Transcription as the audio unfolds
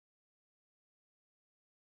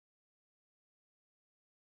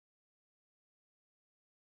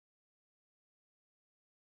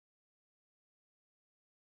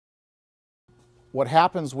what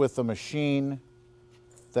happens with the machine,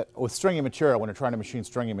 with stringy material, when you're trying to machine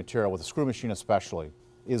stringy material, with a screw machine especially,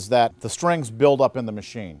 is that the strings build up in the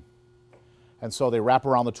machine. And so they wrap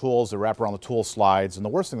around the tools, they wrap around the tool slides, and the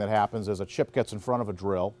worst thing that happens is a chip gets in front of a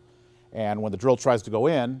drill, and when the drill tries to go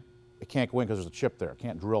in, it can't go in because there's a chip there, it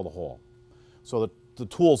can't drill the hole. So the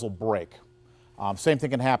tools will break. Same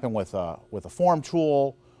thing can happen with a form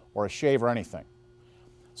tool or a shave or anything.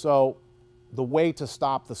 So the way to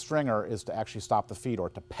stop the stringer is to actually stop the feed, or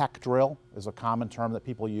to peck drill is a common term that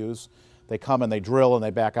people use. They come and they drill and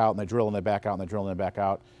they back out, and they drill and they back out, and they drill and they back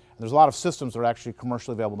out. And there's a lot of systems that are actually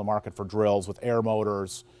commercially available in the market for drills with air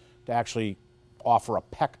motors to actually offer a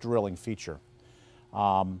peck drilling feature.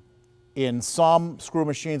 In some screw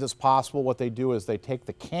machines it's possible. What they do is they take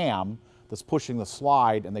the cam that's pushing the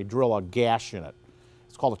slide and they drill a gash in it.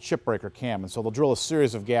 It's called a chip breaker cam, and so they'll drill a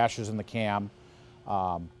series of gashes in the cam.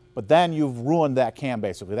 But then you've ruined that cam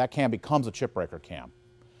basically. That cam becomes a chip breaker cam.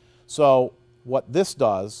 So what this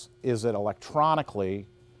does is it electronically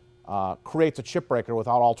creates a chip breaker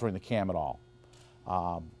without altering the cam at all.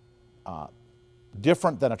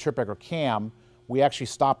 Different than a chip breaker cam, we actually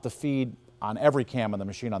stop the feed on every cam in the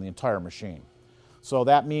machine, on the entire machine. So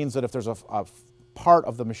that means that if there's a part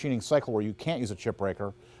of the machining cycle where you can't use a chip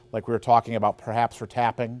breaker, like we were talking about perhaps for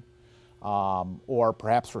tapping, or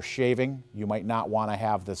perhaps for shaving, you might not want to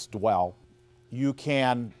have this dwell. You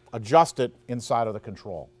can adjust it inside of the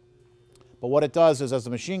control. But what it does is as the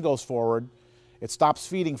machine goes forward, it stops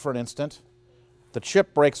feeding for an instant. The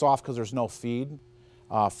chip breaks off because there's no feed,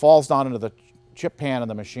 falls down into the chip pan in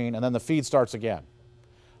the machine, and then the feed starts again.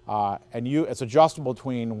 It's adjustable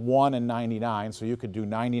between 1 and 99, so you could do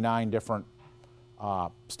 99 different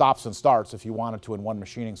stops and starts if you wanted to in one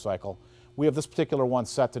machining cycle. We have this particular one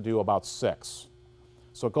set to do about 6.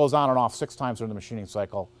 So it goes on and off 6 times during the machining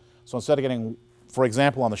cycle. So instead of getting, for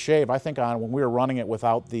example, on the shave, I think when we were running it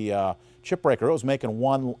without the chip breaker, it was making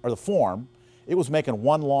the form, it was making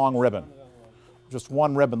one long ribbon. Just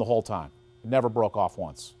one ribbon the whole time. It never broke off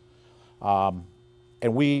once. And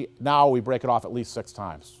now we break it off at least 6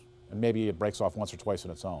 times. And maybe it breaks off once or twice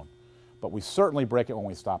on its own. But we certainly break it when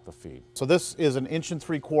we stop the feed. So this is an 1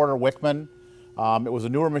 3/4 Wickman. It was a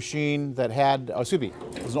newer machine that had, it was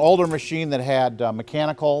an older machine that had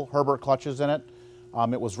mechanical Herbert clutches in it.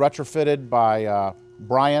 It was retrofitted by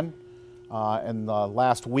Brian in the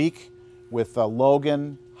last week with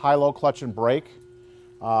Logan high-low clutch and brake,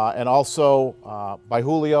 and also by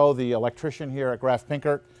Julio, the electrician here at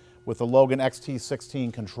Graff-Pinkert, with the Logan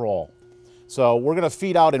XT16 control. So we're going to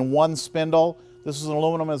feed out in 1 spindle. This is an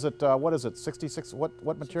aluminum, what is it, 66,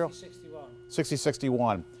 what material? 6061.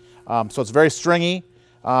 6061. So it's very stringy.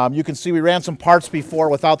 You can see we ran some parts before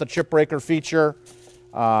without the chip breaker feature.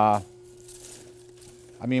 I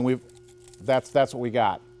mean, that's what we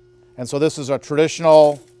got. And so this is a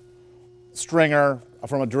traditional stringer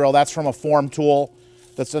from a drill. That's from a form tool.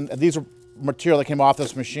 These are material that came off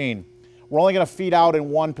this machine. We're only going to feed out in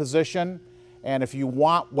 1 position. And if you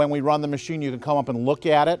want, when we run the machine, you can come up and look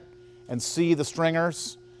at it and see the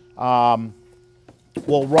stringers.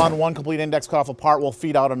 We'll run 1 complete index cutoff apart. We'll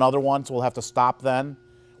feed out another one, so we'll have to stop then.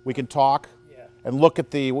 We can talk and look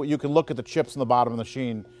at you can look at the chips in the bottom of the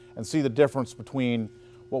machine and see the difference between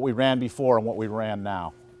what we ran before and what we ran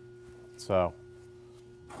now. So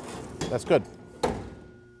that's good.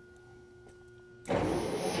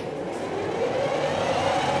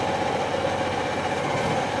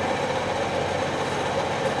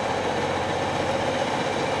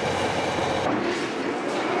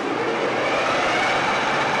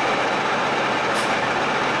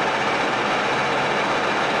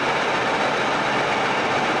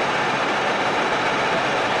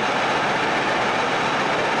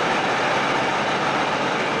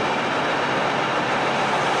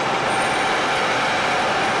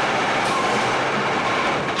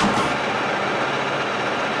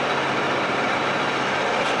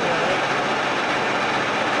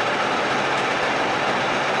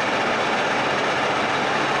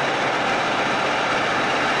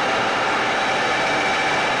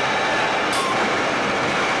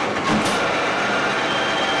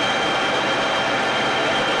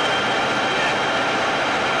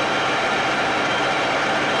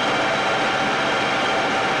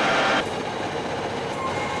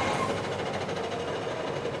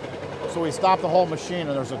 So we stop the whole machine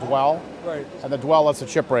and there's a dwell. Right. And the dwell lets the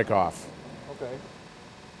chip break off. Okay.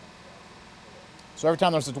 So every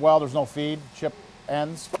time there's a dwell, there's no feed, chip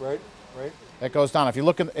ends. Right, right. It goes down. If you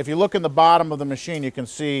look in the bottom of the machine, you can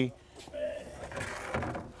see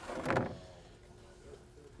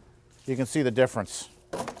the difference.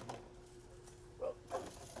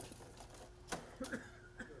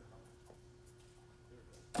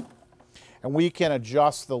 And we can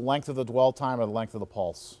adjust the length of the dwell time or the length of the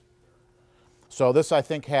pulse. So this, I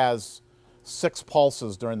think, has 6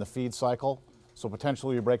 pulses during the feed cycle. So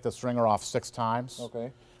potentially you break the stringer off 6 times.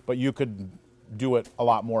 Okay. But you could do it a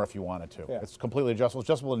lot more if you wanted to. Yeah. It's completely adjustable. It's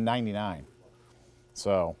adjustable to 99.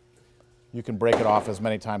 So you can break it off as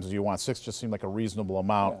many times as you want. 6 just seemed like a reasonable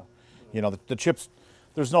amount. Yeah. You know, the chips,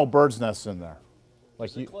 there's no bird's nests in there. Like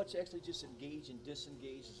Does the clutch actually just engage and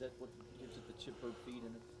disengage? Is that what gives it the chip bird feed in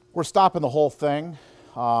it? We're stopping the whole thing.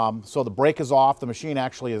 So the brake is off. The machine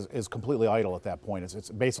actually is completely idle at that point. It's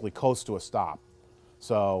basically coast to a stop.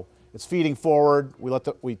 So it's feeding forward.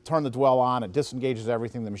 We turn the dwell on. It disengages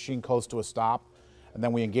everything. The machine coasts to a stop, and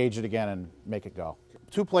then we engage it again and make it go.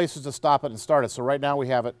 2 places to stop it and start it. So right now we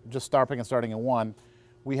have it just stopping and starting at 1.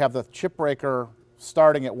 We have the chip breaker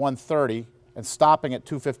starting at 130 and stopping at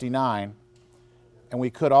 259. And we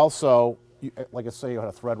could also, like I say, you had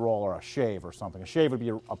a thread roll or a shave or something. A shave would be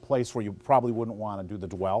a place where you probably wouldn't want to do the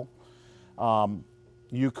dwell.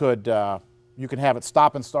 You can have it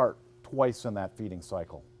stop and start twice in that feeding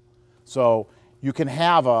cycle. So you can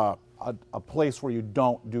have a place where you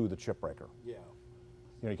don't do the chip breaker. Yeah.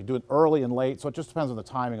 You know, you can do it early and late, so it just depends on the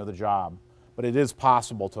timing of the job. But it is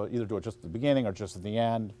possible to either do it just at the beginning or just at the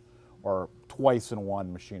end, or twice in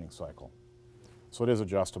one machining cycle. So it is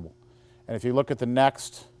adjustable. And if you look at the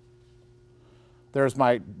next, there's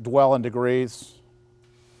my dwell in degrees,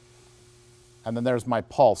 and then there's my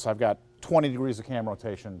pulse. I've got 20 degrees of cam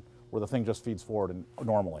rotation where the thing just feeds forward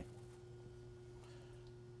normally.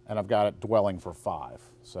 And I've got it dwelling for 5,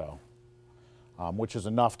 so, which is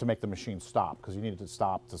enough to make the machine stop, because you need it to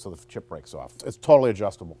stop so the chip breaks off. It's totally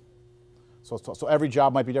adjustable. So every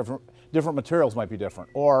job might be different. Different materials might be different,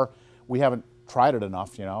 or we haven't tried it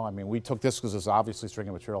enough, you know. I mean, we took this because it's obviously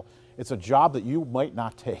stringy material. It's a job that you might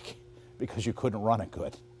not take because you couldn't run it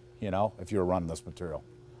good, you know, if you were running this material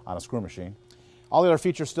on a screw machine. All the other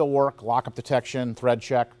features still work: lockup detection, thread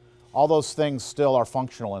check. All those things still are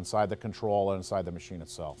functional inside the control and inside the machine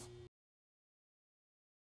itself.